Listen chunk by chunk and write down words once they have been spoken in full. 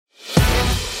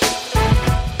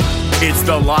It's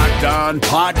the Locked On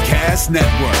Podcast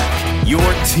Network, your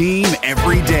team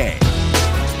every day.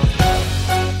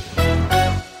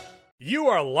 You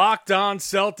are Locked On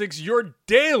Celtics, your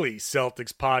daily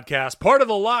Celtics podcast, part of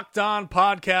the Locked On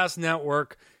Podcast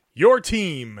Network, your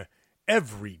team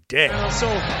every day. I'm so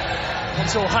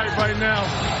hyped right now.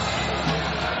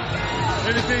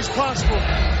 Anything's possible.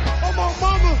 Oh,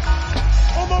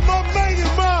 my mama made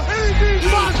it, ma. Anything's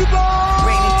possible.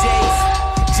 Rainy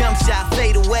days, jump shot,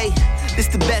 fade away. This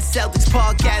the best Celtics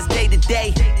podcast day to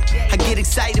day. I get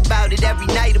excited about it every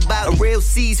night about it. A real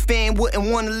C's fan wouldn't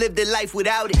want to live their life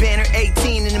without it. Banner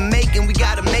 18 in the making, we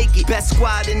gotta make it. Best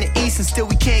squad in the East and still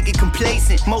we can't get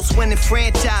complacent. Most winning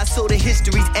franchise, so the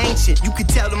history's ancient. You could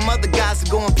tell them other guys are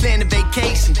going plan a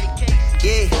vacation.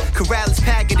 Yeah, Karalis,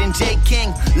 Packard, and J.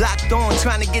 King locked on,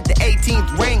 trying to get the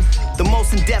 18th ring. The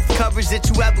most in-depth coverage that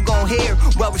you ever gonna hear.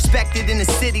 Well respected in the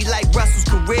city like Russell's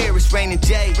career. It's Rain and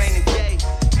Jay.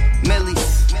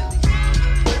 Millie's.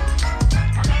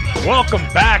 Welcome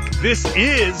back. This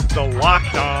is the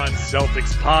Locked On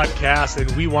Celtics podcast,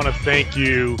 and we want to thank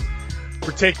you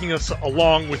for taking us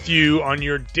along with you on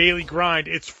your daily grind.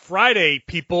 It's Friday,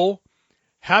 people.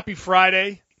 Happy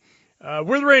Friday.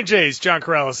 We're the Rain Jays. John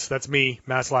Karalis, that's me,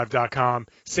 MassLive.com.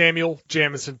 Samuel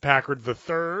Jamison Packard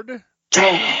III.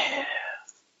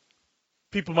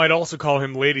 People might also call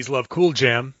him Ladies Love Cool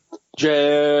Jam.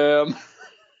 Jam.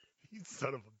 You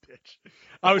son of a bitch.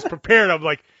 I was prepared. I'm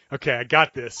like, okay, I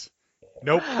got this.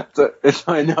 Nope. It's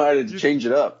I know how to change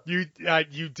it up. You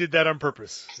did that on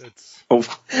purpose. Oh,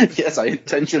 yes, I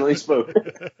intentionally spoke.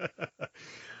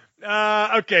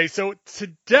 Okay, so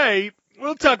today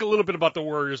we'll talk a little bit about the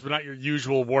Warriors, but not your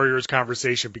usual Warriors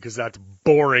conversation because that's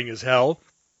boring as hell.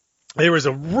 There was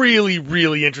a really,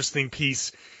 really interesting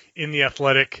piece in The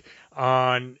Athletic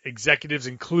on executives,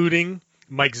 including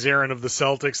Mike Zarin of the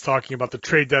Celtics, talking about the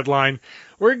trade deadline.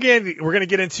 We're going to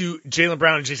get into Jaylen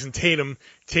Brown and Jason Tatum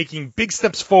taking big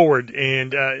steps forward,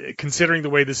 and considering the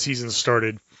way this season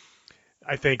started,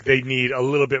 I think they need a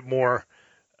little bit more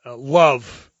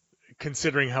love,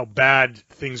 considering how bad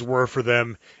things were for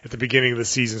them at the beginning of the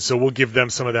season. So we'll give them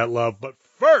some of that love. But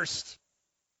first,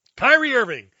 Kyrie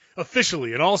Irving,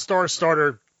 officially an All-Star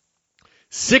starter,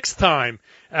 6th time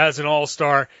as an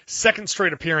All-Star, 2nd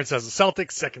straight appearance as a Celtic,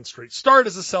 2nd straight start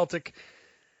as a Celtic.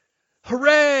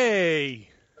 Hooray!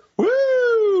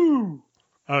 Woo!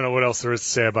 I don't know what else there is to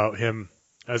say about him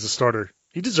as a starter.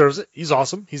 He deserves it. He's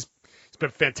awesome. He's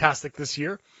been fantastic this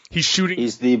year. He's shooting.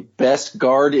 He's the best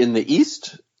guard in the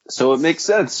East, so it makes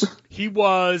sense. He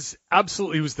was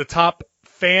the top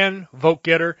fan vote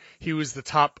getter. He was the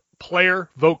top player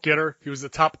vote getter. He was the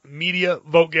top media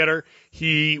vote getter.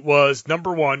 He was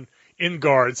number one in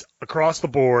guards across the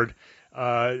board.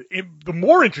 The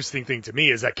more interesting thing to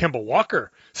me is that Kemba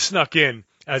Walker snuck in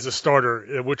as a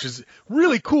starter, which is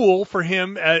really cool for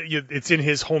him. It's in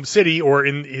his home city or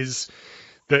in his...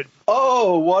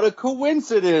 Oh, what a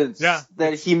coincidence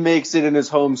that he makes it in his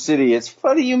home city. It's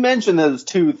funny you mentioned those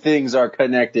two things are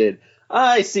connected.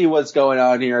 I see what's going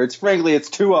on here. It's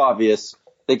too obvious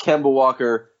that Kemba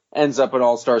Walker ends up an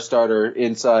all-star starter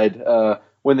inside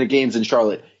when the game's in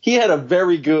Charlotte. He had a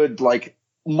very good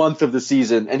month of the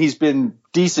season, and he's been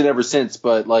decent ever since.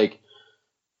 But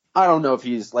I don't know if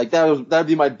he's that'd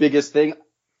be my biggest thing.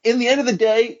 In the end of the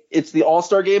day, it's the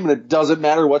All-Star game, and it doesn't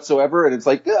matter whatsoever. And it's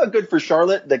good for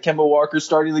Charlotte that Kemba Walker's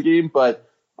starting the game, but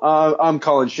I'm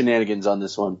calling shenanigans on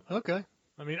this one. Okay.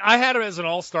 I mean, I had him as an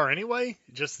All-Star anyway,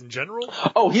 just in general.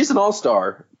 Oh, he's an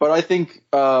All-Star, but I think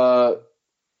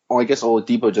I guess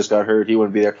Oladipo just got hurt. He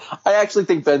wouldn't be there. I actually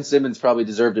think Ben Simmons probably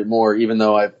deserved it more, even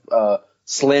though I've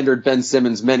slandered Ben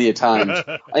Simmons many a time.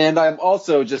 And I'm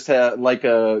also just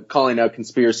calling out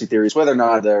conspiracy theories, whether or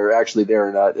not they're actually there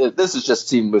or not. This has just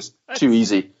seemed too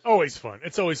easy. Always fun.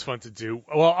 It's always fun to do.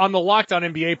 Well, on the Locked On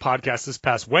NBA podcast this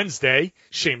past Wednesday,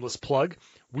 shameless plug,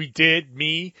 we did,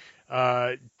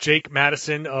 Jake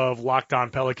Madison of Locked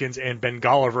On Pelicans and Ben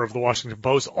Golliver of the Washington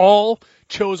Post all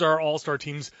chose our All-Star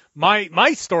teams.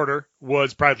 My starter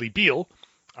was Bradley Beal.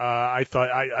 I'm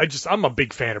a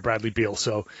big fan of Bradley Beal,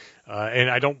 so and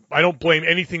I don't blame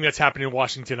anything that's happening in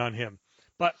Washington on him.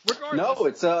 But regardless, no,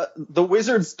 it's the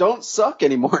Wizards don't suck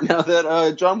anymore now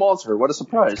that John Wall's hurt. What a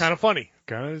surprise! It's kind of funny,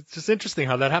 it's just interesting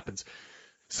how that happens.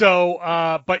 So,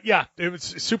 but yeah, it was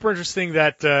super interesting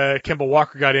that Kemba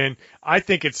Walker got in. I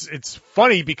think it's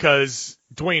funny because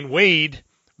Dwayne Wade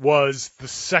was the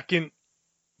second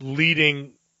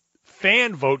leading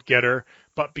fan vote getter,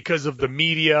 but because of the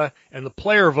media and the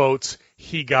player votes,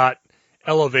 he got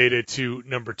elevated to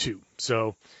number 2.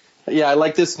 So Yeah, I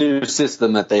like this new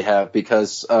system that they have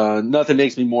because nothing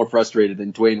makes me more frustrated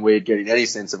than Dwayne Wade getting any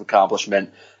sense of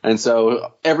accomplishment. And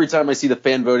so every time I see the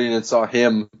fan voting and saw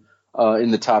him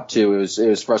in the top two, it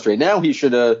was frustrating. Now he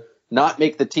should not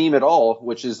make the team at all,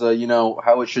 which is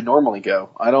how it should normally go.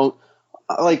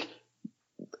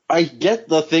 I get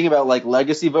the thing about like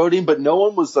legacy voting, but no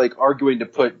one was like arguing to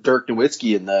put Dirk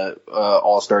Nowitzki in the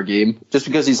All-Star game just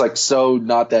because he's like so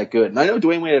not that good. And I know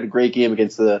Dwayne Wade had a great game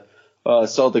against the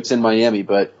Celtics in Miami,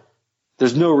 but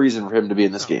there's no reason for him to be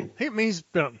in this game. I mean, he's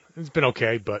been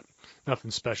okay, but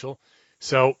nothing special.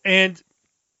 So, and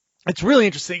it's really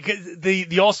interesting.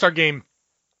 The All-Star game,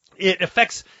 it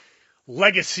affects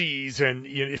legacies, and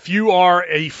if you are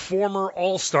a former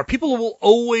All-Star, people will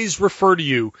always refer to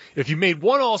you. If you made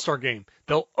one All-Star game,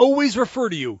 they'll always refer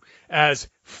to you as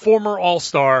former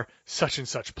All-Star such and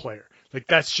such player. Like,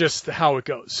 that's just how it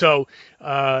goes. So,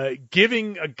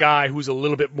 giving a guy who's a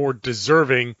little bit more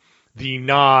deserving the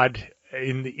nod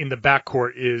in the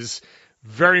backcourt is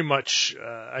very much,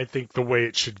 I think, the way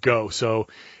it should go. So,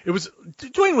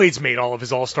 Dwayne Wade's made all of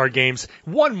his All-Star games.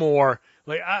 One more.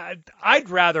 Like, I'd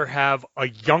rather have a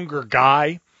younger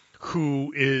guy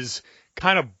who is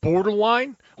kind of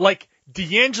borderline. Like,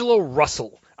 D'Angelo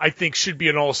Russell, I think, should be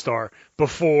an All-Star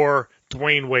before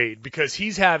Dwayne Wade because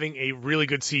he's having a really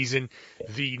good season.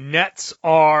 The Nets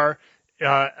are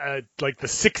like the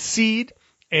 6th seed,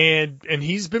 and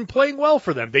he's been playing well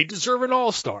for them. They deserve an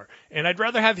All-Star, and I'd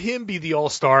rather have him be the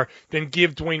All-Star than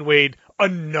give Dwayne Wade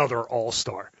another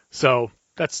All-Star. So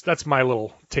that's my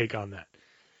little take on that.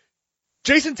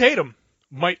 Jason Tatum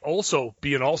might also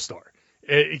be an All-Star.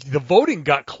 The voting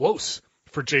got close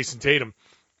for Jason Tatum.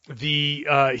 He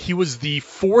was the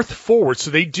 4th forward,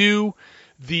 so they do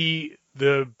the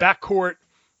backcourt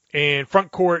and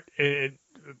front court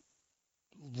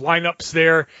lineups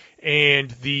there,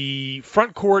 and the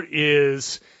front court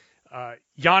is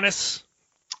Giannis.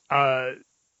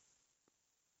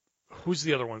 Who's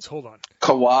the other ones? Hold on.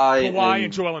 Kawhi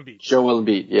and Joel Embiid. Joel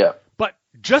Embiid, yeah. But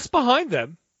just behind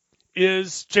them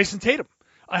is Jason Tatum,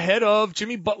 ahead of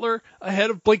Jimmy Butler, ahead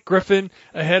of Blake Griffin,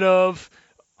 ahead of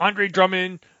Andre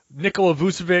Drummond, Nikola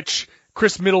Vucevic,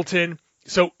 Chris Middleton.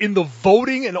 So in the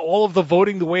voting and all of the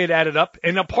voting, the way it added up,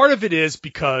 and a part of it is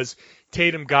because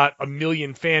Tatum got 1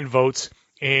 million fan votes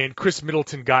and Chris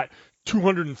Middleton got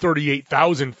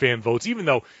 238,000 fan votes, even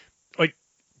though like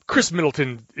Chris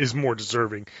Middleton is more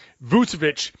deserving.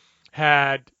 Vucevic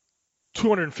had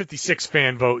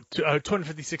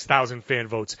 256,000 fan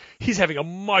votes. He's having a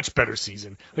much better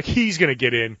season. Like, he's going to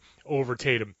get in over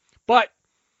Tatum. But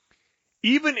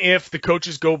even if the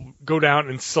coaches go down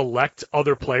and select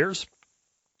other players,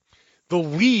 the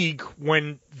league,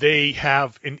 when they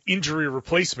have an injury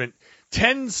replacement,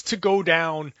 tends to go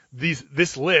down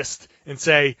this list and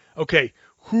say, okay,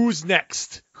 who's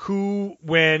next? Who,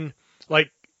 when,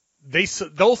 like,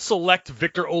 they'll select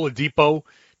Victor Oladipo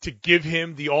to give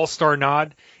him the All-Star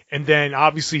nod, and then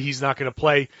obviously he's not going to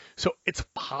play. So it's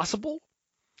possible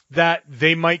that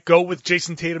they might go with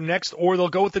Jason Tatum next, or they'll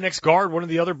go with the next guard, one or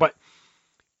the other. But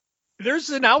there's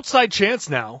an outside chance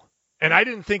now, and I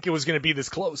didn't think it was going to be this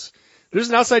close. There's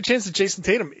an outside chance that Jason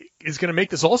Tatum is going to make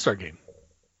this All-Star game.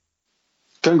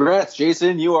 Congrats,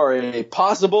 Jason. You are a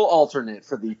possible alternate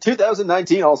for the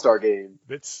 2019 All-Star game.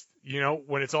 It's,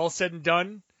 when it's all said and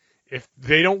done, if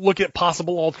they don't look at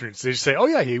possible alternates, they just say, oh,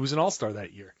 yeah, he was an All-Star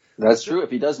that year. That's true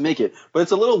if he does make it. But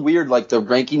it's a little weird, like, the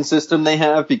ranking system they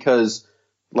have because,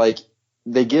 like,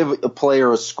 they give a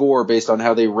player a score based on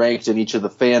how they ranked in each of the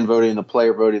fan voting, the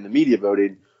player voting, the media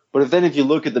voting. But if you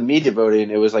look at the media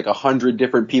voting, it was like 100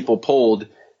 different people polled,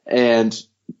 and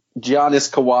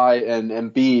Giannis, Kawhi, and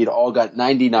Embiid all got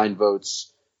 99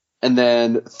 votes. And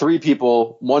then 3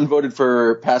 people, one voted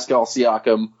for Pascal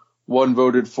Siakam, one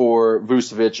voted for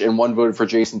Vucevic, and one voted for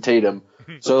Jason Tatum.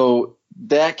 So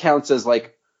that counts as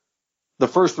like the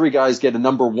first 3 guys get a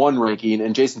number 1 ranking,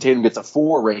 and Jason Tatum gets a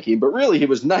 4 ranking. But really, he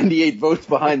was 98 votes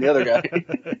behind the other guy.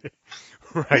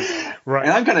 Right.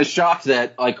 And I'm kind of shocked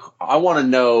that, like, I want to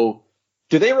know,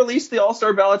 do they release the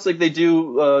All-Star ballots like they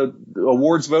do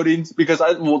awards voting? Because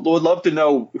I would love to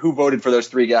know who voted for those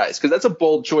 3 guys, because that's a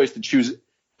bold choice to choose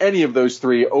any of those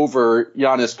 3 over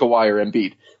Giannis, Kawhi, or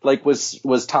Embiid. Like,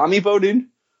 was Tommy voting?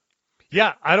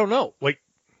 Yeah, I don't know. Like,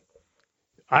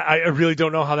 I really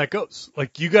don't know how that goes.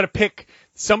 Like, you got to pick.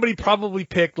 Somebody probably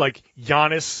picked like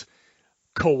Giannis,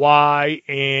 Kawhi,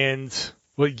 and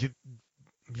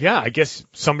I guess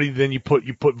somebody. Then you put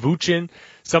Vooch in.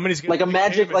 Somebody's like a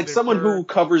Magic, like someone who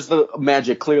covers the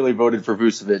Magic clearly voted for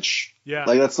Vucevic. Yeah,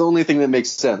 like that's the only thing that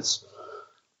makes sense.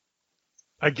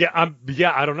 I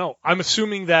don't know. I'm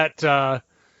assuming that. I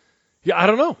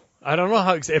don't know. I don't know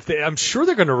how I'm sure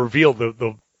they're going to reveal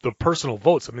the personal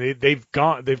votes. I mean, they've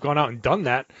gone out and done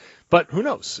that, but who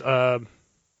knows? I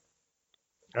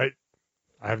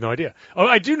have no idea. Oh,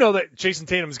 I do know that Jason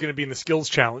Tatum is going to be in the Skills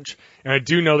Challenge, and I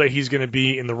do know that he's going to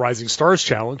be in the Rising Stars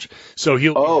Challenge. So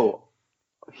he'll. Oh,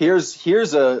 here's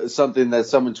something that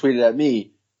someone tweeted at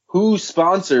me. Who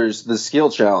sponsors the Skill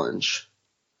Challenge?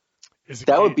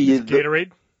 Would be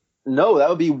Gatorade? No, that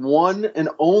would be one and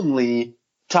only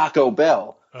Taco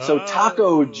Bell. So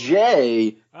Taco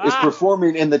J is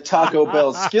performing in the Taco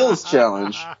Bell Skills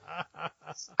Challenge.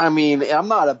 I mean, I'm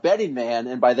not a betting man,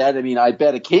 and by that I mean I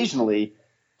bet occasionally.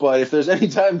 But if there's any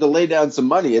time to lay down some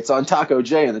money, it's on Taco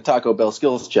J and the Taco Bell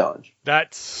Skills Challenge.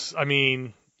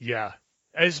 Yeah.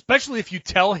 Especially if you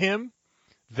tell him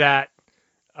that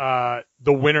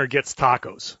the winner gets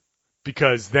tacos,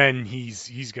 because then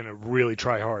he's going to really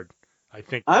try hard. I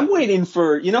think I'm waiting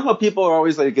for, you know how people are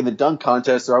always like in the dunk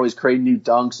contest, they're always creating new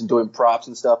dunks and doing props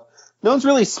and stuff. No one's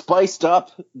really spiced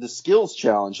up the Skills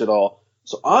Challenge at all.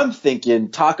 So I'm thinking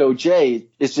Taco J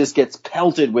just gets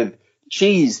pelted with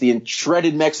cheese, the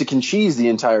shredded Mexican cheese the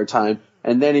entire time,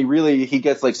 and then he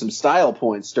gets like some style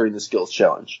points during the Skills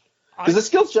Challenge. Because the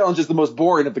Skills Challenge is the most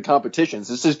boring of the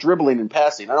competitions. It's just dribbling and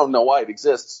passing. I don't know why it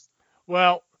exists.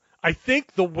 Well, I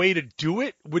think the way to do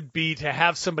it would be to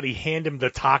have somebody hand him the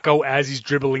taco as he's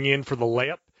dribbling in for the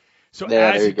layup. So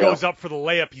as he goes up for the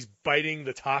layup, he's biting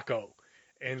the taco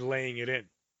and laying it in.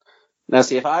 Now,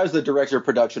 see, if I was the director of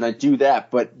production, I'd do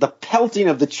that. But the pelting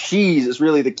of the cheese is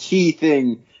really the key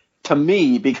thing to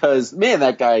me, because, man,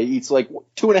 that guy eats like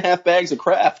 2.5 bags of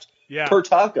Kraft per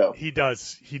taco. He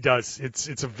does.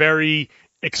 It's a very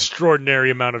extraordinary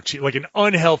amount of cheese, like an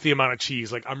unhealthy amount of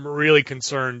cheese. Like, I'm really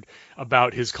concerned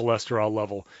about his cholesterol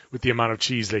level with the amount of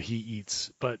cheese that he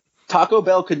eats. But Taco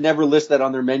Bell could never list that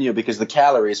on their menu because the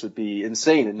calories would be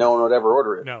insane and no one would ever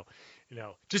order it. No.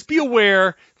 Just be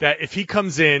aware that if he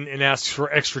comes in and asks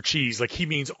for extra cheese, like he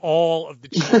means all of the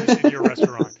cheese in your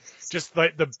restaurant. Just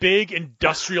like the big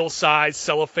industrial size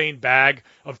cellophane bag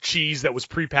of cheese that was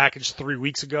prepackaged 3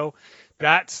 weeks ago.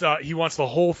 That's he wants the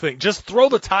whole thing. Just throw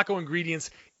the taco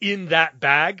ingredients in that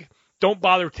bag. Don't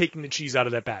bother taking the cheese out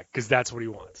of that bag, because that's what he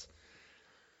wants.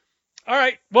 All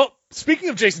right. Well, speaking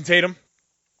of Jason Tatum,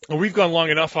 we've gone long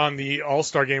enough on the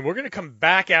All-Star game. We're going to come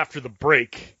back after the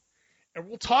break, and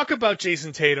we'll talk about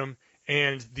Jason Tatum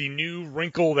and the new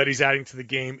wrinkle that he's adding to the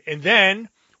game. And then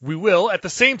we will, at the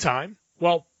same time,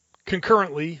 well,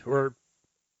 concurrently or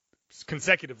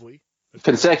consecutively.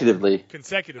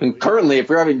 Concurrently, if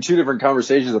we're having two different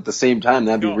conversations at the same time,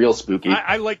 that'd be real spooky.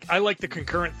 I like the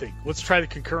concurrent thing. Let's try the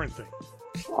concurrent thing.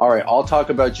 All right, I'll talk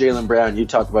about Jaylen Brown. You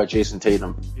talk about Jason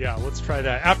Tatum. Yeah, let's try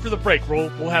that. After the break, we'll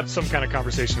have some kind of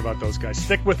conversation about those guys.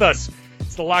 Stick with us.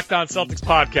 It's the Locked On Celtics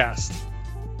podcast.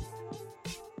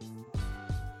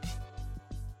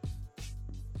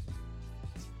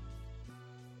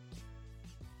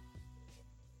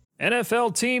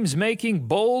 NFL teams making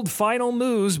bold final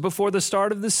moves before the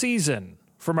start of the season.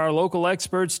 From our local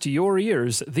experts to your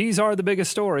ears, these are the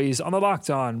biggest stories on the Locked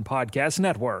On Podcast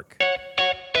Network.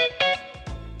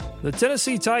 The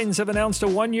Tennessee Titans have announced a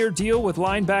one-year deal with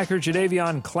linebacker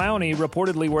Jadeveon Clowney,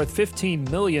 reportedly worth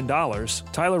 $15 million.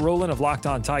 Tyler Rowland of Locked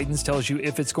On Titans tells you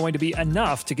if it's going to be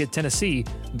enough to get Tennessee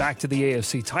back to the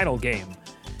AFC title game.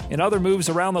 In other moves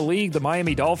around the league, the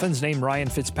Miami Dolphins named Ryan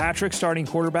Fitzpatrick starting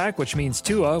quarterback, which means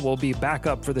Tua will be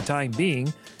backup for the time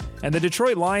being. And the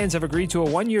Detroit Lions have agreed to a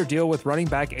one-year deal with running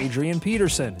back Adrian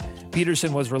Peterson.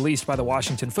 Peterson was released by the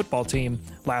Washington football team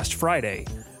last Friday.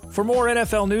 For more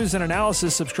NFL news and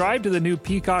analysis, subscribe to the new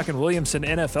Peacock and Williamson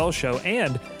NFL show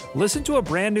and listen to a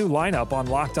brand new lineup on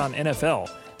Locked On NFL.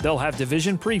 They'll have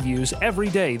division previews every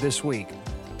day this week.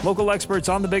 Local experts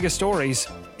on the biggest stories.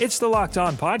 It's the Locked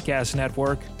On Podcast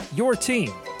Network, your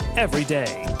team every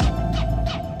day.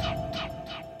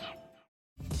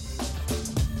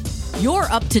 You're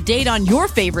up to date on your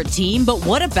favorite team, but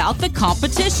what about the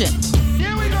competition?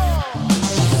 Here we go!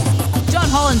 John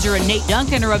Hollinger and Nate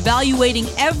Duncan are evaluating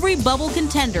every bubble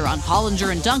contender on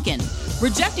Hollinger and Duncan.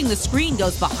 Rejecting the Screen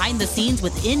goes behind the scenes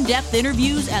with in-depth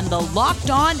interviews, and the Locked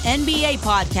On NBA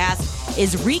podcast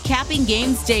is recapping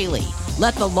games daily.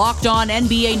 Let the Locked On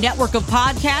NBA network of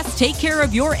podcasts take care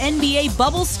of your NBA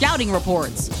bubble scouting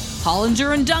reports.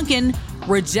 Hollinger and Duncan,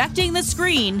 Rejecting the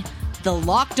Screen, the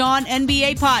Locked On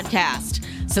NBA podcast.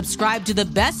 Subscribe to the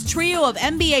best trio of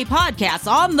NBA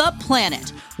podcasts on the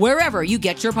planet, wherever you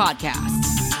get your podcasts.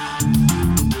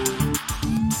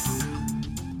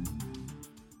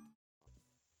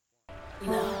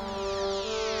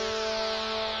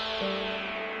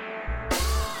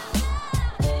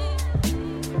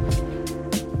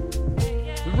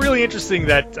 really interesting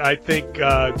that I think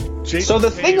Jason So the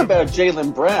Tatum, thing about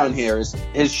Jaylen Brown here is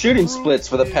his shooting splits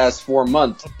for the past 4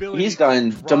 months. He's gotten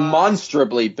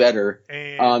demonstrably better.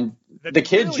 The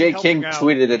kid really Jay King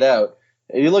tweeted it out.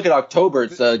 If you look at October,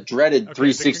 it's a dreaded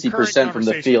 360% from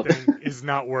the field. Is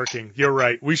not working. You're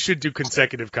right. We should do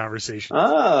consecutive conversations.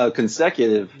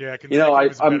 Consecutive. Yeah,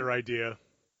 consecutive is a better idea.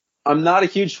 I'm not a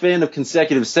huge fan of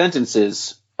consecutive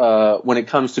sentences when it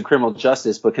comes to criminal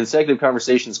justice, but consecutive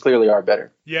conversations clearly are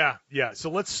better. Yeah.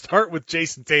 So let's start with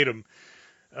Jason Tatum.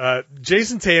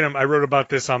 Jason Tatum, I wrote about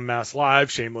this on MassLive,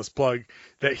 shameless plug,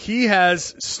 that he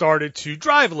has started to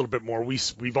drive a little bit more.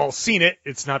 We've all seen it.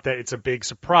 It's not that it's a big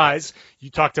surprise.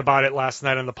 You talked about it last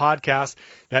night on the podcast,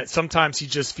 that sometimes he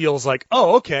just feels like,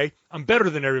 oh, okay, I'm better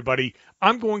than everybody.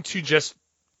 I'm going to just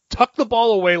tuck the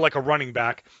ball away like a running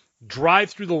back,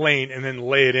 drive through the lane, and then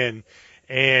lay it in.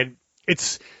 And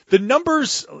it's the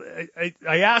numbers.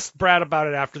 I asked Brad about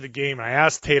it after the game. I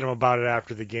asked Tatum about it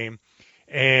after the game.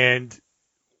 And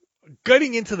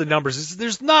getting into the numbers,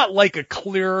 there's not like a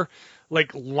clear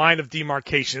line of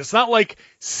demarcation. It's not like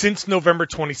since November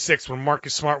 26th when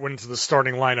Marcus Smart went into the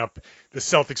starting lineup, the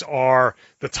Celtics are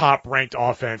the top-ranked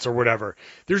offense or whatever.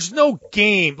 There's no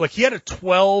game. Like, he had a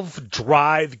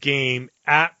 12-drive game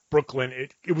at Brooklyn.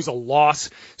 It was a loss,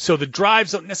 so the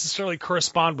drives don't necessarily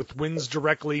correspond with wins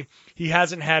directly. He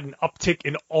hasn't had an uptick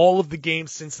in all of the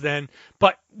games since then,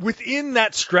 but within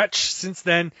that stretch since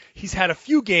then, he's had a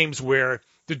few games where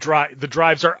the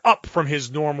drives are up from his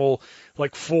normal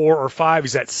 4 or 5.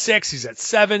 He's at 6. He's at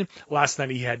 7. Last night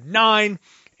he had 9.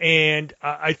 And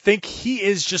I think he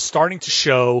is just starting to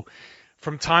show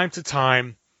from time to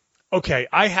time, okay,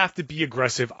 I have to be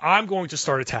aggressive. I'm going to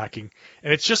start attacking.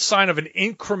 And it's just a sign of an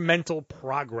incremental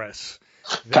progress.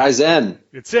 Kaizen.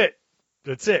 That's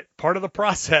it. Part of the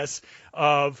process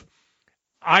of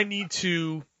I need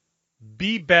to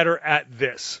be better at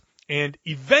this. And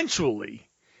eventually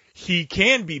he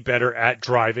can be better at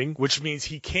driving, which means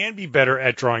he can be better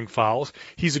at drawing fouls.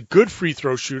 He's a good free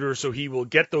throw shooter, so he will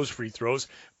get those free throws,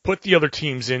 put the other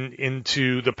teams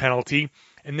into the penalty,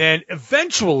 and then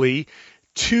eventually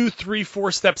 2, 3,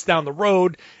 4 steps down the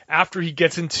road, after he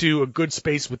gets into a good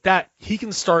space with that, he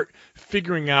can start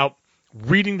figuring out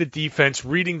reading the defense,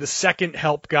 reading the second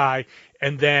help guy,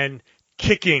 and then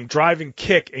kicking, driving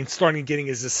kick, and starting getting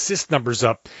his assist numbers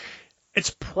up.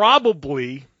 It's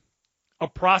probably a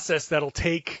process that'll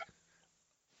take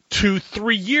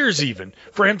 2-3 years even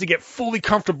for him to get fully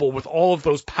comfortable with all of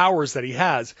those powers that he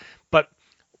has. But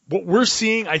what we're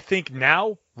seeing, I think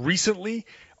now, recently,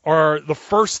 are the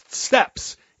first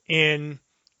steps in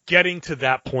getting to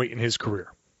that point in his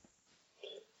career.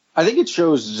 I think it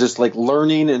shows just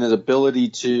learning and his ability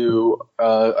to,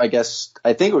 I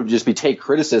think it would just be take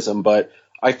criticism, but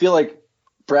I feel like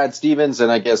Brad Stevens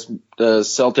and I guess the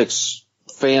Celtics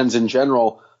fans in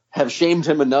general have shamed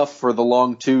him enough for the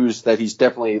long twos that he's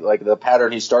definitely the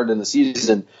pattern he started in the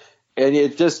season. And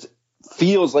it just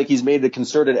feels like he's made a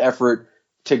concerted effort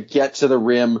to get to the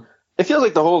rim. It feels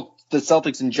like the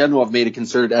Celtics in general have made a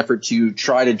concerted effort to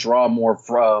try to draw more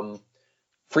from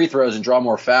free throws and draw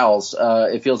more fouls.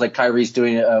 It feels like Kyrie's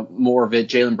doing more of it.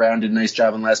 Jaylen Brown did a nice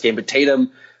job in the last game, but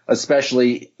Tatum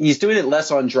especially, he's doing it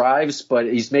less on drives, but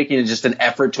he's making it just an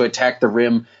effort to attack the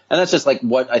rim. And that's just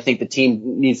what I think the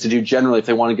team needs to do generally if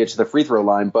they want to get to the free throw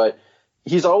line. But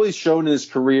he's always shown in his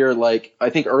career, I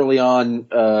think early on,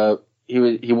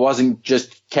 he wasn't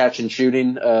just catch and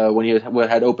shooting when he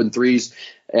had open threes.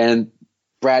 And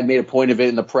Brad made a point of it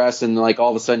in the press, and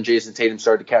all of a sudden Jason Tatum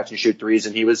started to catch and shoot threes,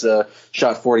 and he was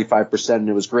shot 45%, and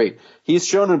it was great. He's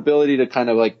shown an ability to kind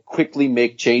of quickly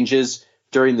make changes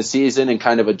during the season and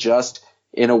kind of adjust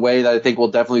in a way that I think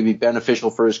will definitely be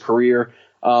beneficial for his career.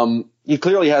 He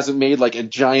clearly hasn't made a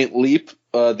giant leap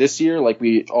this year like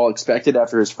we all expected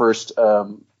after his first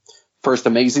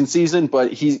amazing season,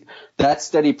 but that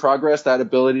steady progress, that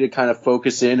ability to kind of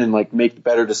focus in and make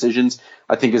better decisions,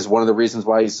 I think is one of the reasons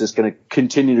why he's just going to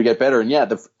continue to get better. And yeah,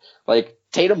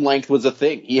 Tatum length was a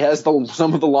thing. He has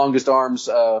some of the longest arms,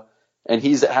 and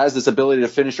has this ability to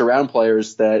finish around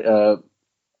players that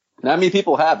not many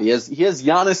people have. He has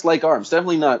Giannis-like arms.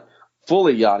 Definitely not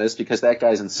fully Giannis because that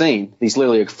guy's insane. He's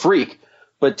literally a freak.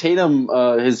 But Tatum,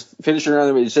 his finishing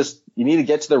around is just, you need to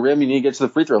get to the rim, you need to get to the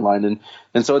free throw line,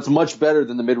 and so it's much better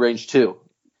than the mid range too.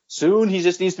 Soon he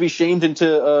just needs to be shamed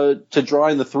into to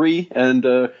drawing the three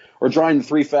or drawing the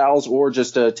 3 fouls or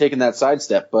just taking that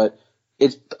sidestep. But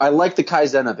I like the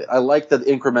Kaizen of it. I like the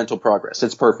incremental progress.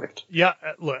 It's perfect. Yeah,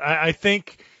 look, I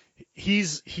think he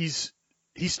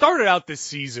started out this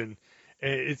season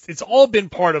It's all been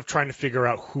part of trying to figure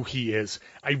out who he is.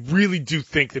 I really do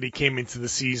think that he came into the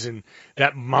season,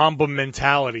 that Mamba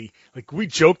mentality. Like, we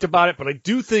joked about it, but I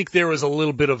do think there was a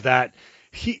little bit of that.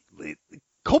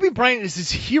 Kobe Bryant is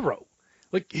his hero.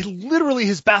 Like, literally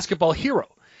his basketball hero.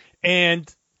 And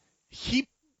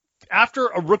after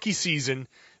a rookie season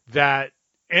that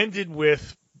ended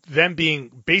with them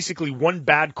being basically one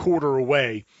bad quarter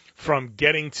away from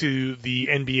getting to the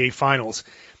NBA Finals,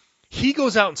 he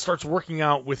goes out and starts working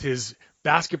out with his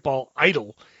basketball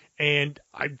idol, and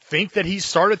I think that he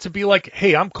started to be like,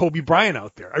 hey, I'm Kobe Bryant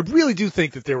out there. I really do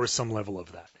think that there was some level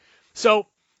of that. So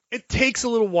it takes a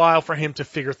little while for him to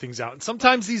figure things out. And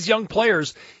sometimes these young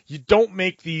players, you don't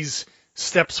make these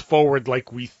steps forward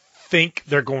like we think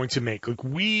they're going to make. Like,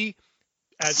 we,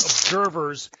 as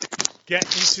observers, get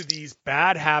into these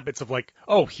bad habits of like,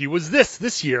 oh, he was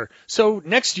this year, so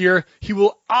next year he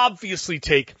will obviously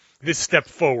take this step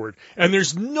forward, and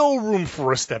there's no room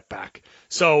for a step back.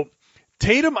 So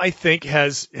Tatum, I think,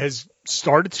 has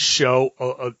started to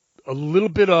show a little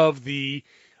bit of the,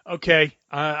 okay,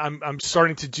 I'm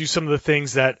starting to do some of the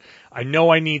things that I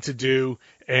know I need to do,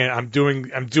 and I'm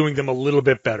doing them a little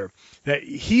bit better. That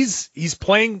he's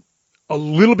playing a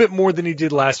little bit more than he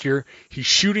did last year. He's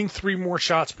shooting 3 more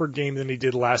shots per game than he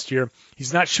did last year.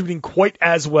 He's not shooting quite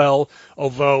as well,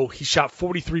 although he shot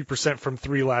 43% from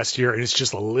 3 last year, and it's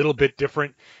just a little bit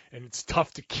different, and it's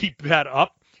tough to keep that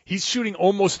up. He's shooting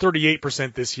almost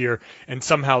 38% this year, and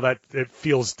somehow it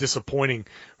feels disappointing.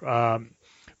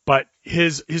 But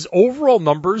his overall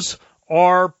numbers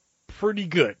are pretty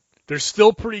good. They're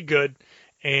still pretty good,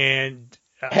 and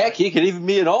heck, he could even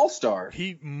be an All-Star.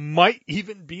 He might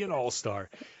even be an All-Star.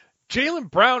 Jaylen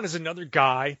Brown is another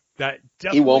guy that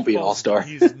definitely he won't be an All-Star.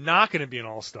 He's not going to be an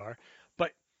All-Star,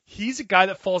 but he's a guy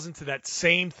that falls into that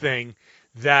same thing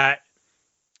that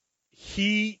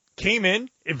he came in,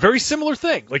 a very similar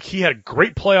thing. Like, he had a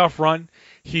great playoff run.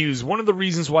 He was one of the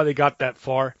reasons why they got that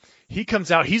far. He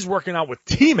comes out, he's working out with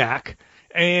T-Mac,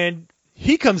 and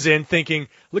he comes in thinking,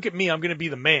 look at me, I'm going to be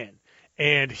the man.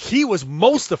 And he was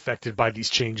most affected by these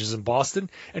changes in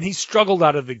Boston, and he struggled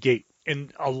out of the gate.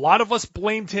 And a lot of us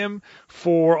blamed him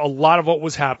for a lot of what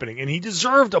was happening, and he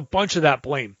deserved a bunch of that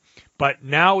blame. But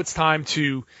now it's time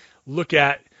to look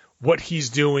at what he's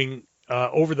doing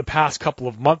over the past couple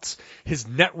of months. His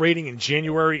net rating in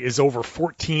January is over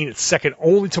 14. It's second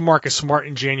only to Marcus Smart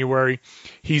in January.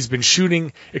 He's been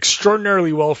shooting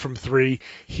extraordinarily well from 3.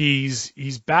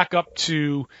 He's back up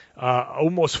to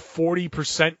almost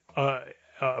 40%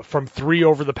 from 3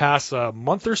 over the past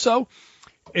month or so.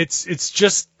 It's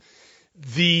just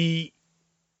the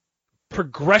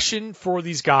progression for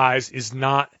these guys is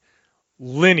not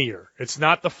linear. It's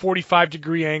not the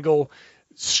 45-degree angle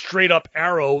straight up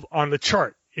arrow on the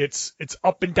chart. It's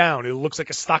up and down. It looks like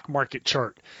a stock market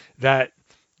chart that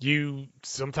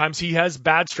sometimes he has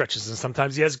bad stretches and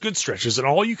sometimes he has good stretches, and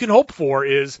all you can hope for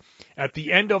is at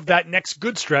the end of that next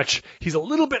good stretch, he's a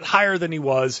little bit higher than he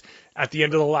was at the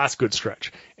end of the last good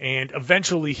stretch, and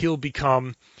eventually he'll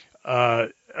become a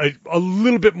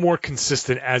little bit more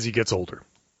consistent as he gets older.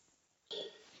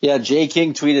 Yeah, Jay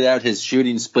King tweeted out his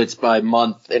shooting splits by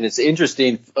month, and it's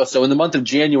interesting. So in the month of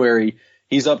January,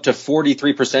 he's up to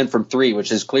 43% from 3,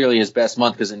 which is clearly his best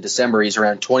month, because in December he's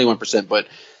around 21%. But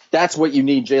that's what you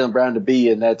need Jaylen Brown to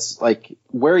be, and that's like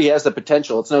where he has the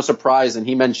potential. It's no surprise, and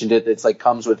he mentioned it. It's like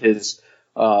comes with his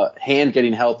hand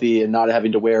getting healthy and not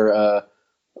having to wear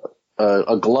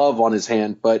a glove on his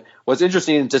hand. But what's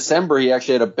interesting, in December he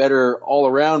actually had a better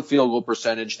all-around field goal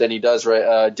percentage than he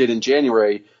did in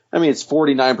January. I mean, it's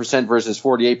 49% versus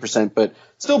 48%, but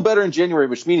still better in January,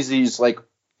 which means he's like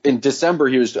in December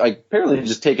he was like apparently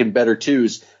just taking better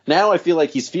 2s. Now I feel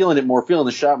like he's feeling it more, feeling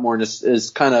the shot more, and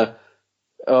is kind of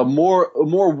a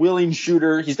more willing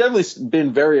shooter. He's definitely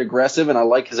been very aggressive, and I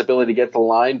like his ability to get the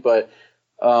line, but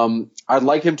I'd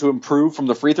like him to improve from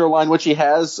the free throw line, which he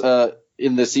has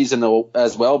in this season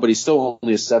as well, but he's still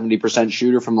only a 70%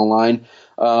 shooter from the line.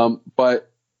 But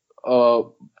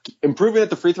improving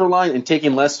at the free throw line and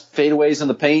taking less fadeaways in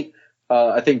the paint,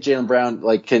 I think Jaylen Brown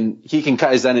can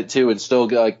Kaizen it too and still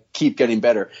keep getting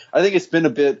better. I think it's been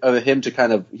a bit of him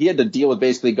to he had to deal with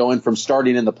basically going from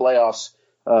starting in the playoffs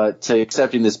to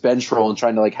accepting this bench role and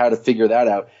trying to how to figure that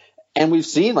out. And we've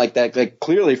seen that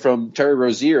clearly from Terry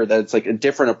Rozier that it's a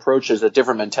different approach, is a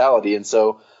different mentality. And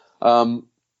so, and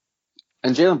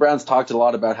Jaylen Brown's talked a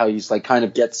lot about how he's kind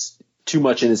of gets too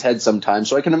much in his head sometimes.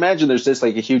 So I can imagine there's just a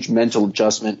huge mental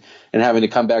adjustment and having to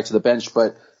come back to the bench,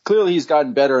 but clearly he's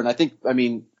gotten better. And I think,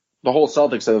 the whole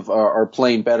Celtics are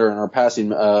playing better and are passing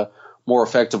more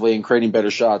effectively and creating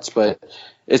better shots, but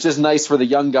it's just nice for the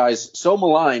young guys, so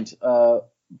maligned,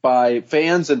 by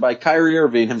fans and by Kyrie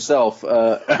Irving himself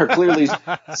are clearly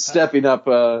stepping up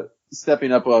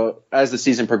as the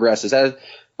season progresses. A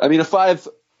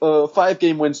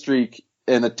 5-game win streak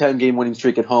and a 10-game winning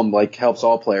streak at home helps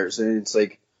all players. And it's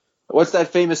what's that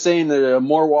famous saying that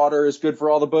more water is good for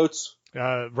all the boats?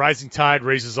 Rising tide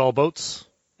raises all boats.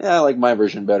 Yeah, I like my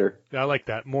version better. Yeah, I like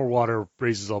that. More water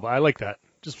raises all boats. I like that.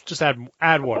 Just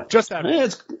add water. Just add water. Yeah,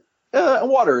 it's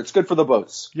water. It's good for the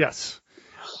boats. Yes.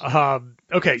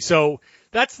 Okay, so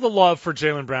that's the love for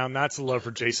Jaylen Brown. That's the love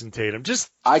for Jason Tatum.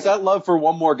 I got love for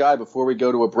one more guy before we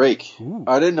go to a break. Ooh.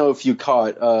 I didn't know if you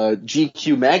caught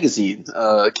GQ magazine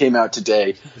came out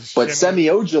today, but Semi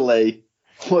Ojeleye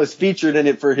was featured in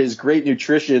it for his great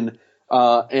nutrition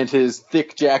and his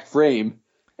thick jack frame.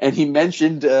 And he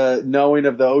mentioned knowing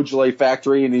of the Ojeleye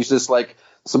factory, and he's just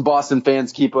some Boston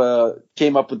fans came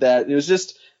up with that. And it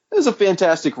was a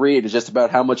fantastic read. It's just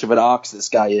about how much of an ox this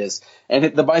guy is.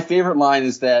 And my favorite line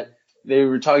is that they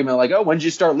were talking about when did you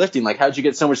start lifting? How'd you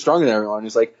get so much stronger than everyone?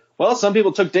 He's well, some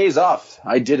people took days off.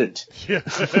 I didn't. Yeah.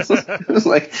 It was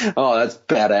oh, that's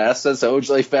badass. That's the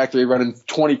Ojeleye factory running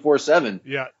 24/7.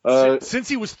 Yeah. Since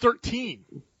he was 13.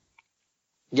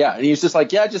 Yeah. And he was just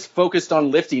just focused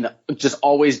on lifting, just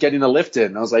always getting a lift in.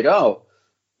 And I was oh,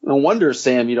 no wonder,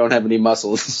 Sam, you don't have any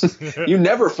muscles. You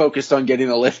never focused on getting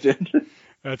a lift in.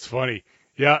 That's funny.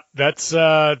 Yeah, that's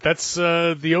the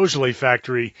Ojeleye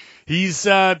factory. He's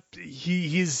a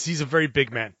very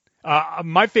big man.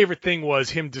 My favorite thing was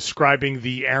him describing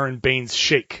the Aaron Baines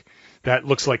shake that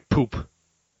looks like poop.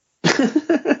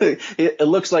 It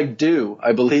looks like dew,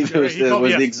 I believe was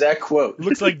the exact quote. It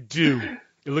looks like dew.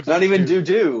 It looks not like even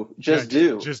dew, just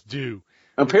dew. Just dew.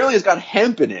 Apparently it's got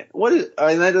hemp in it.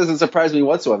 That doesn't surprise me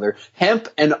whatsoever. Hemp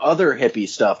and other hippie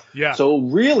stuff. Yeah. So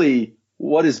really,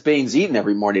 what is Baines eating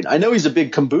every morning? I know he's a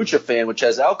big kombucha fan, which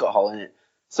has alcohol in it.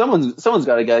 Someone's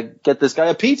got to get this guy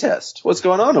a pee test. What's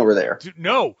going on over there? Do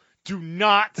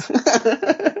not.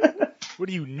 What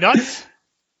are you, nuts?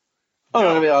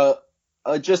 Oh,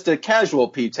 no. Just a casual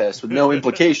pee test with no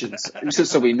implications,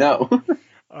 just so we know.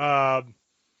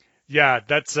 Yeah,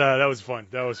 that was fun.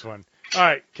 That was fun. All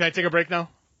right, can I take a break now?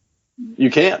 You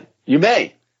can. You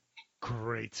may.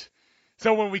 Great.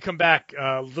 So when we come back,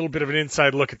 a little bit of an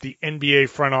inside look at the NBA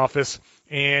front office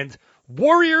and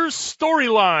Warriors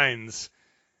storylines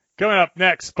coming up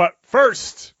next. But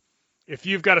first, if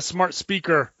you've got a smart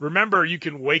speaker, remember you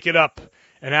can wake it up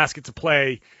and ask it to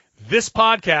play this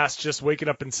podcast. Just wake it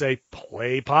up and say,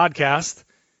 play podcast,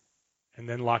 and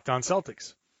then Locked On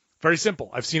Celtics. Very simple.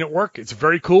 I've seen it work. It's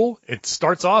very cool. It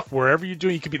starts off wherever you're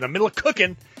doing. You could be in the middle of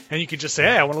cooking, and you can just say,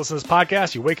 hey, I want to listen to this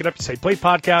podcast. You wake it up, you say, play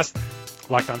podcast,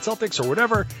 Locked On Celtics or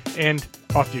whatever, and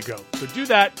off you go. So do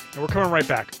that, and we're coming right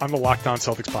back on the Locked On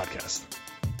Celtics podcast.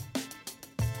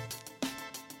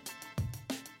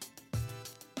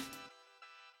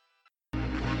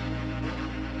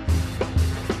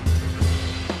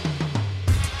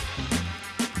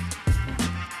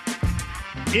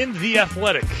 In The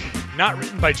Athletic, not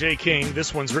written by Jay King,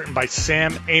 this one's written by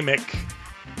Sam Amick.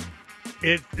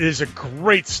 It is a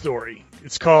great story.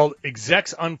 It's called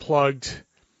Execs Unplugged,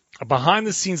 a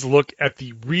behind-the-scenes look at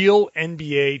the real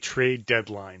NBA trade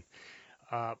deadline.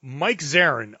 Mike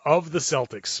Zarin of the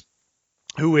Celtics,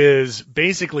 who is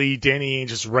basically Danny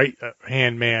Ainge's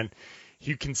right-hand man,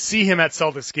 you can see him at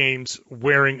Celtics games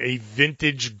wearing a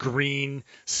vintage green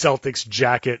Celtics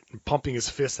jacket and pumping his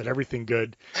fist at everything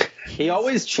good. He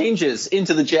always changes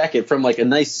into the jacket from a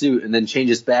nice suit and then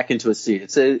changes back into a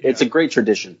suit. It's a great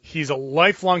tradition. He's a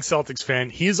lifelong Celtics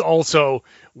fan. He's also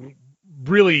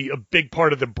really a big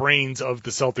part of the brains of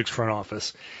the Celtics front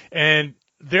office. And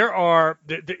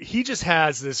he just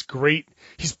has this great,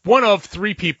 he's one of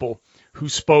three people who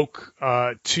spoke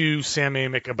to Sam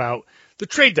Amick about the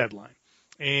trade deadline.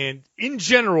 And in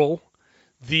general,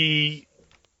 the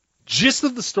gist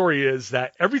of the story is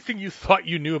that everything you thought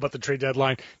you knew about the trade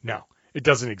deadline, no, it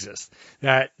doesn't exist.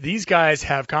 That these guys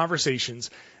have conversations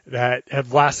that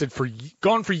have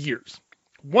gone for years.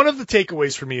 One of the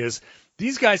takeaways for me is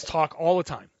these guys talk all the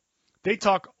time. They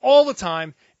talk all the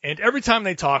time, and every time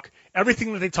they talk,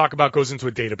 everything that they talk about goes into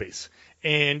a database.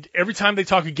 And every time they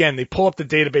talk again, they pull up the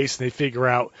database and they figure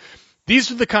out,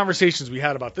 these are the conversations we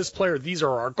had about this player. These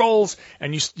are our goals.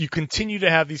 And you continue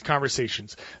to have these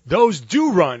conversations. Those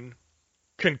do run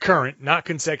concurrent, not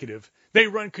consecutive. They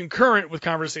run concurrent with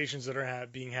conversations that are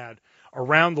being had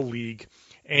around the league.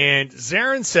 And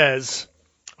Zarin says,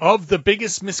 of the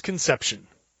biggest misconception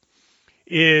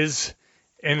is,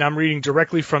 and I'm reading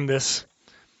directly from this,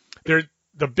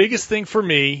 the biggest thing for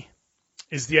me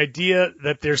is the idea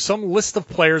that there's some list of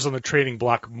players on the trading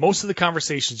block. Most of the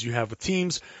conversations you have with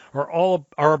teams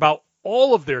are about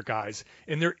all of their guys,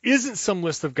 and there isn't some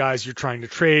list of guys you're trying to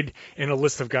trade and a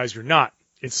list of guys you're not.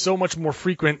 It's so much more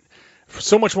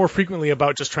frequently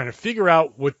about just trying to figure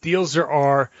out what deals there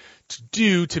are to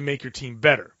do to make your team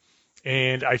better.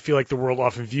 And I feel like the world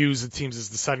often views the teams as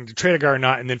deciding to trade a guy or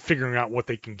not and then figuring out what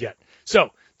they can get. So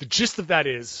the gist of that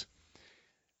is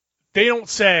they don't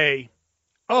say,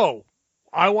 oh,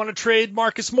 I want to trade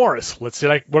Marcus Morris. Let's see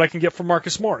what I can get for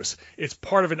Marcus Morris. It's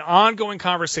part of an ongoing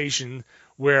conversation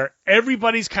where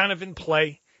everybody's kind of in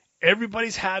play.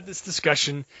 Everybody's had this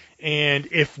discussion. And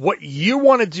if what you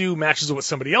want to do matches what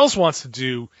somebody else wants to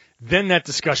do, then that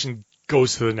discussion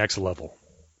goes to the next level.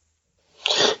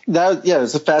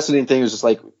 It's a fascinating thing. It's just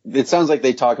like, it sounds like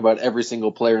they talk about every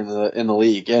single player in the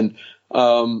league. And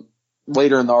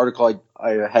later in the article,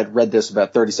 I had read this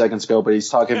about 30 seconds ago, but he's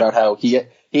talking about how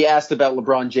he asked about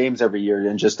LeBron James every year,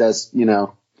 and just as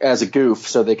a goof,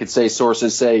 so they could say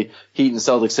sources say Heat and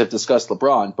Celtics have discussed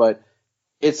LeBron. But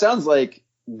it sounds like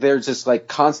they're just like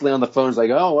constantly on the phones, like,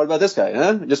 oh, what about this guy?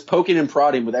 Huh? Just poking and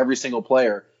prodding with every single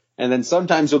player. And then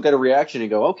sometimes you'll get a reaction and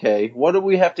go, okay, what do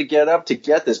we have to get up to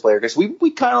get this player? Because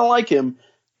we kind of like him.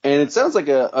 And it sounds like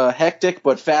a hectic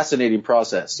but fascinating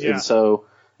process. Yeah.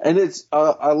 And it's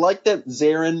I like that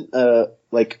Zarin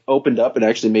opened up and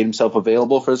actually made himself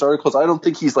available for his articles. I don't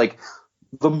think he's like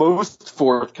the most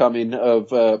forthcoming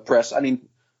of press. I mean,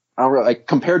 I don't really,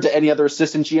 compared to any other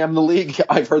assistant GM in the league,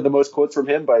 I've heard the most quotes from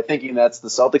him, but I think that's the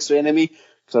Celtics fan in me,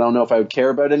 because I don't know if I would care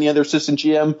about any other assistant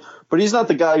GM. But he's not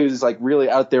the guy who's like really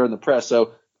out there in the press.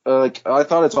 So I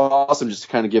thought it's awesome just to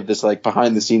kind of give this like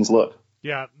behind the scenes look.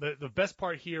 Yeah, the best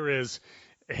part here is,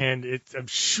 and I'm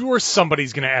sure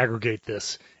somebody's going to aggregate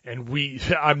this, and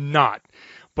I'm not,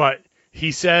 but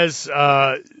he says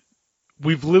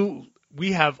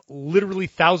we have literally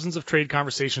thousands of trade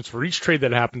conversations for each trade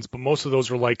that happens, but most of those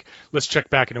are like, let's check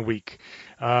back in a week.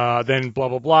 Then blah,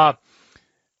 blah, blah.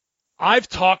 I've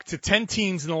talked to 10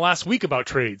 teams in the last week about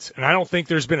trades, and I don't think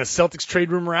there's been a Celtics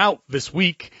trade rumor out this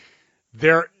week.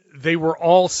 They were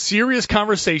all serious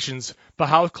conversations, but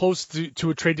how close to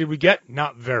a trade did we get?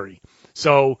 Not very.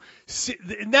 So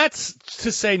and that's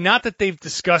to say not that they've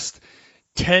discussed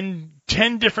 10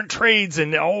 different trades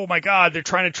and, oh my God, they're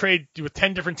trying to trade with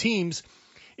 10 different teams.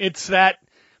 It's that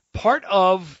part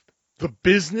of the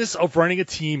business of running a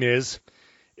team is,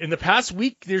 in the past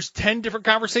week, there's 10 different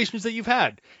conversations that you've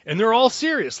had, and they're all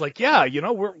serious. Like, yeah,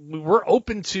 we're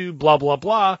open to blah, blah,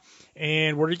 blah,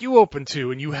 and what are you open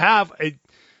to? And you have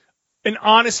an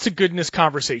honest to goodness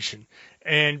conversation.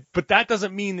 But that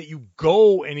doesn't mean that you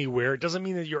go anywhere. It doesn't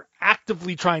mean that you're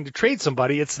actively trying to trade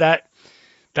somebody. It's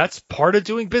that's part of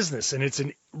doing business, and it's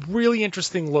a really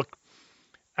interesting look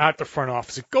at the front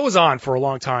office. It goes on for a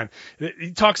long time.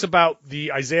 He talks about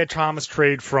the Isaiah Thomas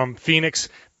trade from Phoenix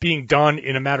being done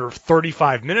in a matter of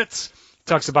 35 minutes. He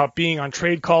talks about being on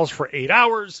trade calls for 8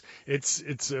 hours.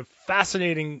 It's a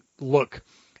fascinating look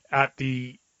at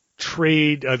the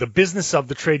trade, the business of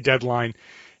the trade deadline.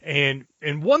 And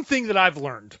one thing that I've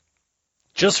learned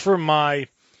just from my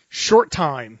short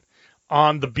time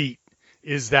on the beat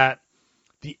is that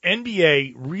the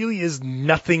NBA really is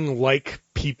nothing like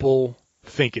people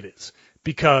think it is,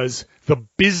 because the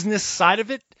business side of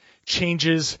it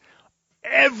changes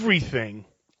everything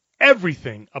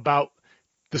about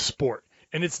the sport.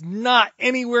 And it's not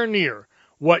anywhere near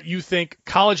what you think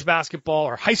college basketball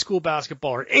or high school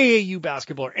basketball or AAU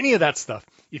basketball or any of that stuff.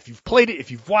 If you've played it, if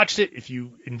you've watched it, if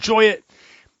you enjoy it,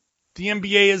 the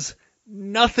NBA is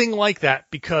nothing like that,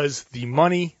 because the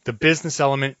money, the business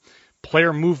element,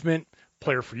 player movement,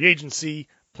 player free agency,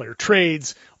 player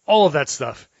trades, all of that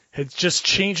stuff, it just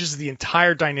changes the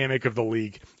entire dynamic of the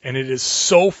league, and it is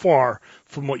so far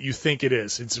from what you think it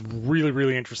is. It's really,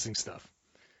 really interesting stuff.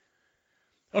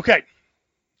 Okay.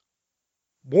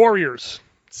 Warriors,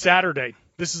 Saturday.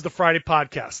 This is the Friday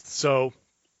podcast, so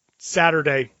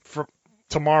Saturday for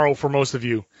tomorrow for most of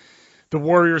you. The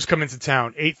Warriors come into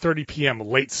town, 8:30 p.m., a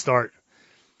late start.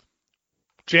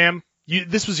 Jam,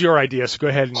 this was your idea, so go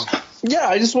ahead and... Yeah,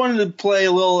 I just wanted to play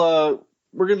a little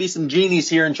we're going to be some genies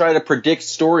here and try to predict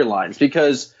storylines,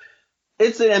 because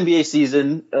it's an NBA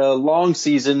season, a long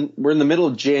season. We're in the middle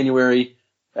of January.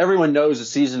 Everyone knows the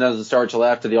season doesn't start till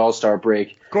after the All Star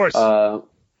break. Of course.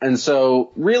 And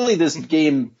so really this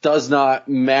game does not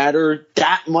matter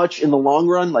that much in the long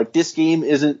run. Like, this game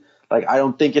isn't, like, I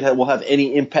don't think it will have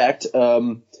any impact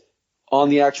on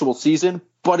the actual season,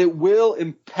 but it will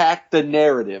impact the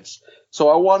narratives. So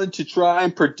I wanted to try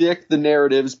and predict the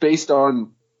narratives based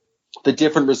on the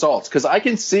different results, because I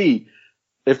can see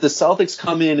if the Celtics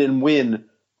come in and win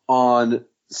on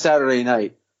Saturday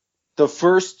night, the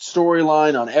first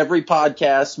storyline on every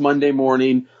podcast Monday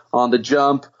morning, on The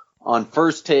Jump, on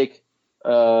First Take,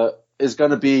 is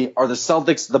going to be, are the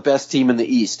Celtics the best team in the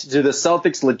East? Do the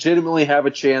Celtics legitimately have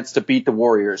a chance to beat the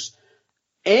Warriors?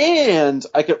 And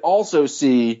I could also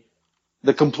see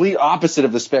the complete opposite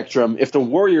of the spectrum if the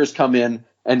Warriors come in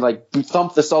and like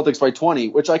thump the Celtics by 20,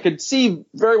 which I could see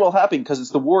very well happening because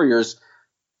it's the Warriors.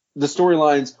 The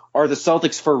storylines are the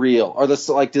Celtics for real? Do the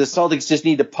Celtics just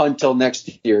need to punt till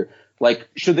next year? Like,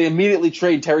 should they immediately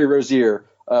trade Terry Rozier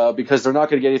because they're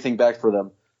not going to get anything back for them?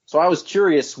 So I was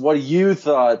curious what you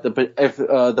thought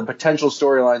the potential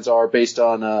storylines are based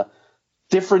on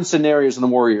different scenarios in the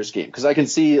Warriors game, because I can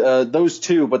see those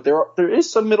two, but there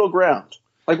is some middle ground.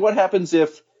 Like, what happens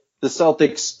if the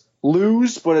Celtics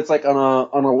lose, but it's like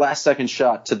on a last second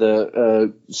shot to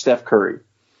the Steph Curry?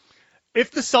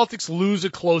 If the Celtics lose a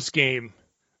close game,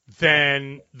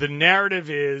 then the narrative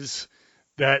is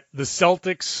that the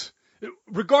Celtics,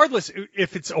 regardless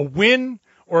if it's a win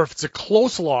or if it's a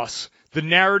close loss, the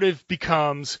narrative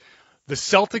becomes the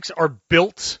Celtics are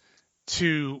built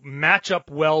to match up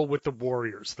well with the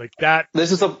Warriors. Like that.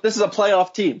 This is a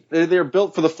playoff team. They're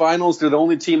built for the finals. They're the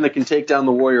only team that can take down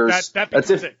the Warriors. That's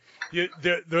it.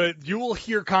 You will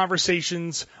hear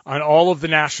conversations on all of the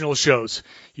national shows.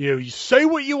 You say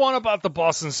what you want about the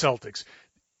Boston Celtics.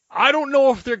 I don't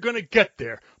know if they're going to get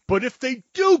there, but if they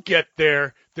do get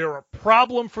there, they're a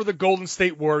problem for the Golden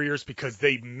State Warriors because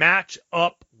they match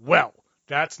up well.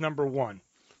 That's number one.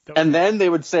 And then they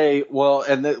would say, well,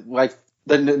 and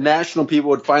the national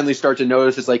people would finally start to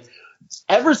notice, it's like,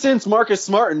 ever since Marcus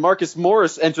Smart and Marcus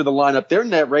Morris entered the lineup, their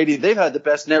net rating, they've had the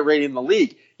best net rating in the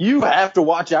league. You have to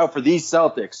watch out for these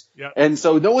Celtics. Yep. And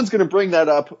so no one's going to bring that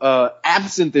up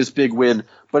absent this big win.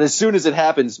 But as soon as it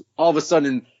happens, all of a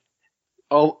sudden,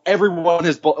 everyone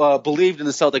has believed in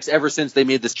the Celtics ever since they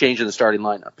made this change in the starting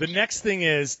lineup. The next thing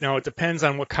is, now it depends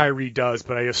on what Kyrie does,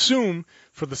 but I assume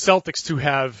for the Celtics to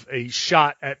have a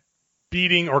shot at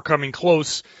beating or coming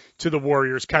close to the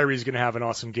Warriors, Kyrie's going to have an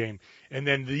awesome game. And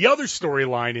then the other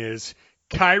storyline is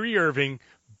Kyrie Irving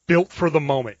built for the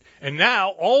moment. And now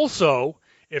also,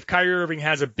 if Kyrie Irving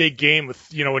has a big game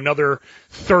with, another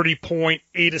 30-point,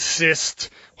 8 assist,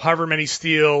 however many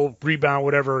steal, rebound,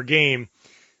 whatever a game,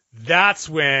 that's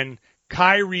when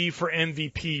Kyrie for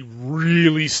MVP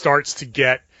really starts to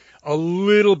get a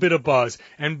little bit of buzz.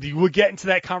 And we'll get into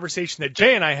that conversation that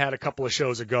Jay and I had a couple of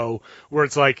shows ago where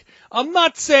it's like, I'm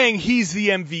not saying he's the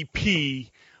MVP,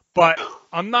 but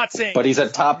I'm not saying he's a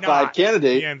top 5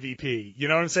 candidate. The MVP. You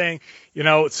know what I'm saying?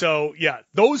 So yeah,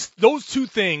 those two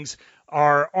things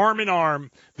are arm in arm,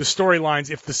 the storylines,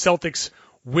 if the Celtics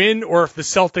win or if the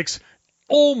Celtics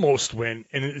almost win,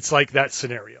 and it's like that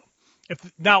scenario.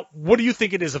 Now, what do you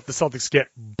think it is if the Celtics get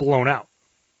blown out?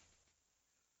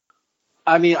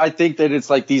 I mean, I think that it's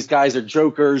like these guys are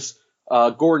jokers.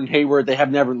 Gordon Hayward, they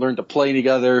have never learned to play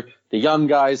together. The young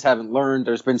guys haven't learned.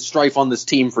 There's been strife on this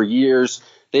team for years.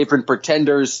 They've been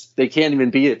pretenders. They can't even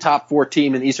be a top 4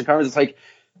 team in the Eastern Conference. It's like,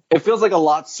 it feels like a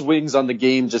lot swings on the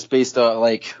game just based on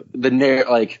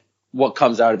what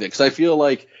comes out of it. Because I feel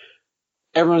like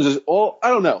everyone's just, I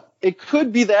don't know. It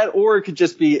could be that, or it could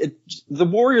just be the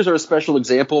Warriors are a special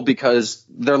example because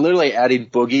they're literally adding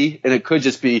Boogie, and it could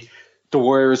just be the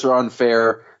Warriors are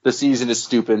unfair. The season is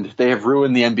stupid. They have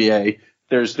ruined the NBA.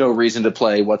 There's no reason to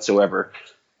play whatsoever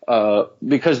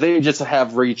because they just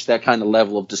have reached that kind of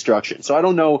level of destruction. So I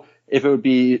don't know if it would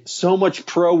be so much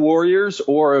pro-Warriors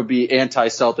or it would be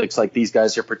anti-Celtics like these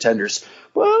guys are pretenders.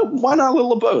 Well, why not a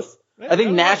little of both? I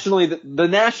think nationally,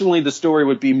 the story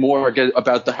would be more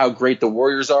about how great the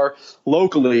Warriors are.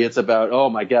 Locally, it's about, oh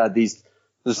my God, the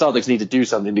Celtics need to do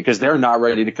something because they're not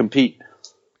ready to compete.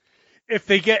 If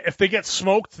they get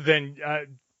smoked, then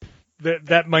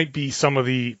that might be some of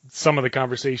the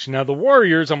conversation. Now the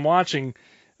Warriors, I'm watching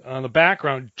on the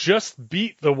background, just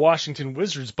beat the Washington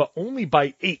Wizards, but only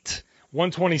by 8.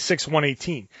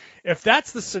 126-118. If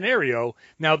that's the scenario,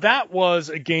 now that was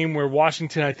a game where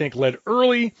Washington, I think, led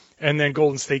early, and then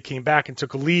Golden State came back and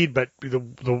took a lead, but the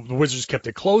Wizards kept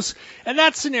it close. And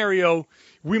that scenario,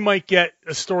 we might get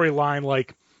a storyline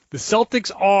like the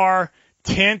Celtics are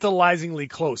tantalizingly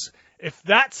close. If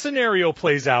that scenario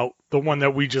plays out, the one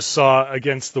that we just saw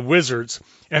against the Wizards,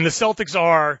 and the Celtics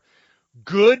are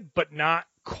good but not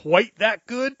quite that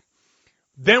good,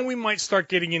 then we might start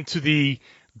getting into the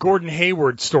Gordon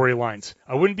Hayward storylines.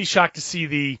 I wouldn't be shocked to see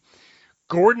the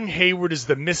Gordon Hayward is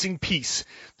the missing piece.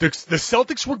 The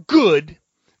Celtics were good.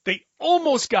 They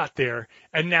almost got there,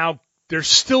 and now they're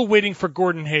still waiting for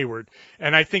Gordon Hayward.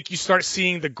 And I think you start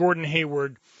seeing the Gordon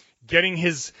Hayward getting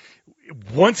his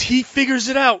 – once he figures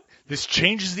it out, this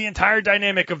changes the entire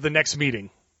dynamic of the next meeting.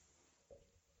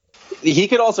 He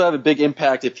could also have a big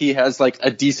impact if he has like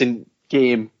a decent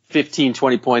game, 15,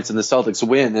 20 points, and the Celtics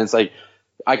win. And it's like,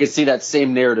 I could see that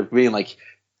same narrative being like,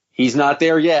 he's not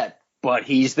there yet, but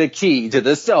he's the key to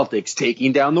the Celtics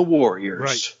taking down the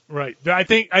Warriors. Right. I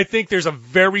think there's a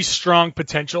very strong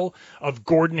potential of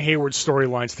Gordon Hayward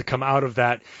storylines to come out of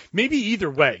that. Maybe either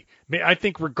way. I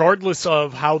think regardless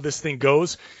of how this thing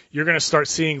goes, you're going to start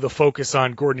seeing the focus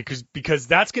on Gordon because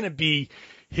that's going to be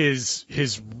his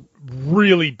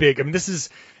really big. I mean, this is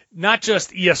not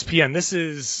just ESPN. This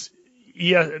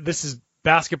is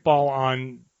basketball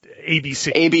on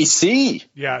ABC. ABC.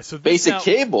 Yeah. So basic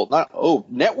cable,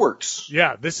 networks.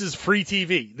 Yeah. This is free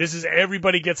TV. This is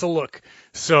everybody gets a look.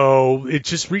 So it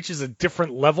just reaches a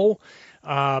different level.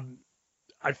 I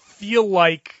feel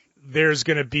like there's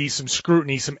going to be some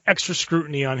extra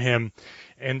scrutiny on him.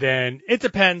 And then it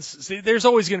depends. There's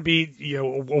always going to be, a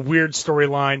weird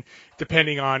storyline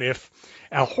depending on if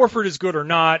Al Horford is good or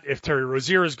not, if Terry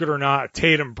Rozier is good or not,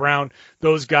 Tatum, Brown,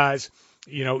 those guys.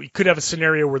 You could have a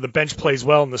scenario where the bench plays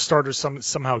well and the starters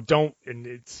somehow don't, and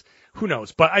it's who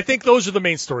knows. But I think those are the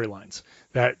main storylines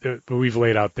that we've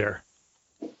laid out there.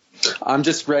 I'm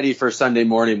just ready for Sunday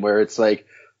morning where it's like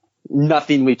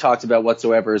nothing we talked about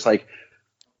whatsoever is like,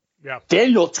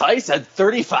 Daniel Tice at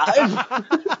 35?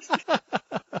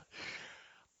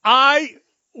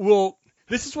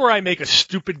 This is where I make a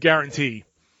stupid guarantee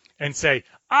and say,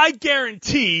 I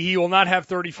guarantee he will not have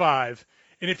 35.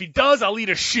 And if he does, I'll eat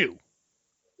a shoe.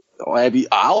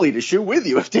 I'll eat a shoe with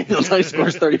you if Daniel Tice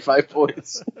scores 35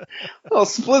 points. I'll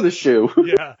split a shoe.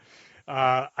 Yeah.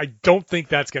 I don't think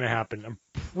that's going to happen. I'm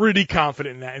pretty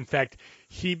confident in that. In fact,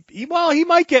 he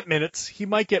might get minutes. He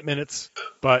might get minutes,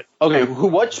 but okay.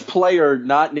 Which player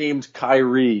not named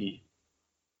Kyrie?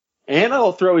 And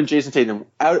I'll throw in Jason Tatum.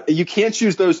 You can't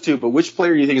choose those two, but which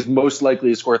player do you think is most likely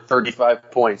to score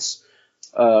 35 points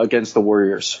against the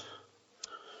Warriors?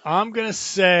 I'm gonna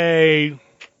say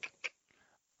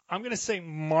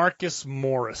Marcus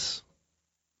Morris.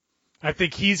 I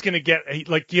think he's gonna get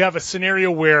you have a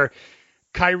scenario where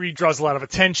Kyrie draws a lot of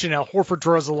attention, Al Horford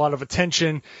draws a lot of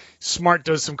attention, Smart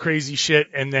does some crazy shit,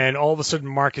 and then all of a sudden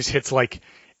Marcus hits like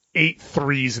 8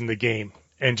 threes in the game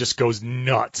and just goes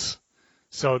nuts.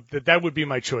 So that would be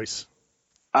my choice.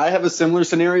 I have a similar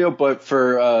scenario, but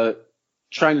for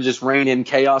trying to just rein in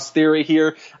chaos theory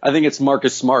here, I think it's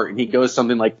Marcus Smart, and he goes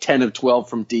something like 10 of 12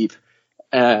 from deep.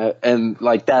 And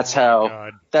like that's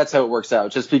how it works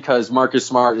out, just because Marcus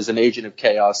Smart is an agent of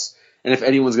chaos. And if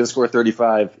anyone's going to score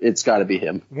 35, it's got to be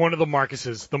him. One of the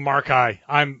Marcuses, the Mark-I.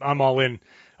 I'm all in.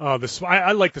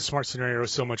 I like the Smart scenario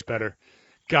so much better.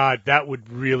 God, that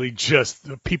would really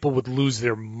people would lose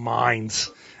their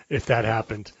minds if that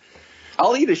happened.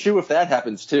 I'll eat a shoe if that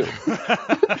happens too.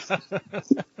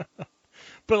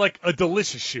 But like a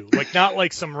delicious shoe, like not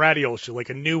like some ratty old shoe, like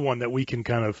a new one that we can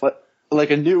kind of like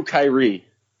a new Kyrie.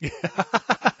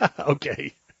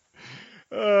 Okay.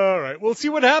 All right. We'll see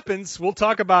what happens. We'll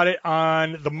talk about it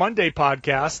on the Monday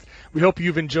podcast. We hope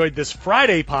you've enjoyed this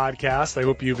Friday podcast. I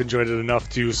hope you've enjoyed it enough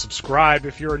to subscribe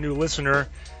if you're a new listener.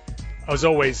 As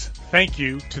always, thank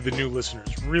you to the new listeners.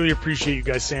 Really appreciate you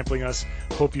guys sampling us.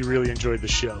 Hope you really enjoyed the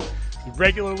show. The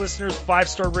regular listeners,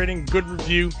 5-star rating, good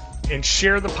review, and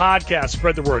share the podcast.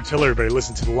 Spread the word. Tell everybody to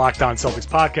listen to the Locked On Celtics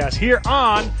podcast here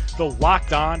on the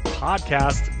Locked On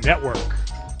Podcast Network.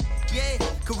 Yeah,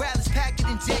 Karalis, Packard,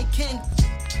 and J. King.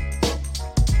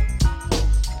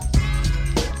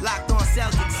 Locked On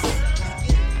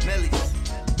Celtics. Millies.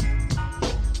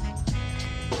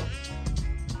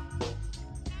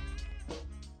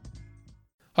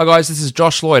 Hi guys, this is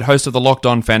Josh Lloyd, host of the Locked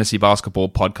On Fantasy Basketball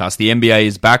podcast. The NBA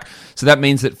is back, so that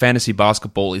means that fantasy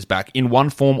basketball is back in one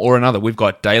form or another. We've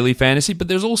got daily fantasy, but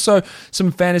there's also some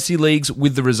fantasy leagues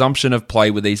with the resumption of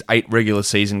play with these 8 regular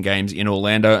season games in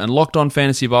Orlando, and Locked On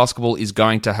Fantasy Basketball is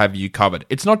going to have you covered.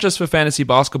 It's not just for fantasy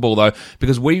basketball though,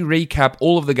 because we recap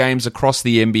all of the games across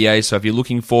the NBA, so if you're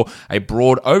looking for a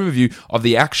broad overview of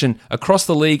the action across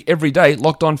the league every day,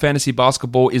 Locked On Fantasy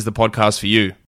Basketball is the podcast for you.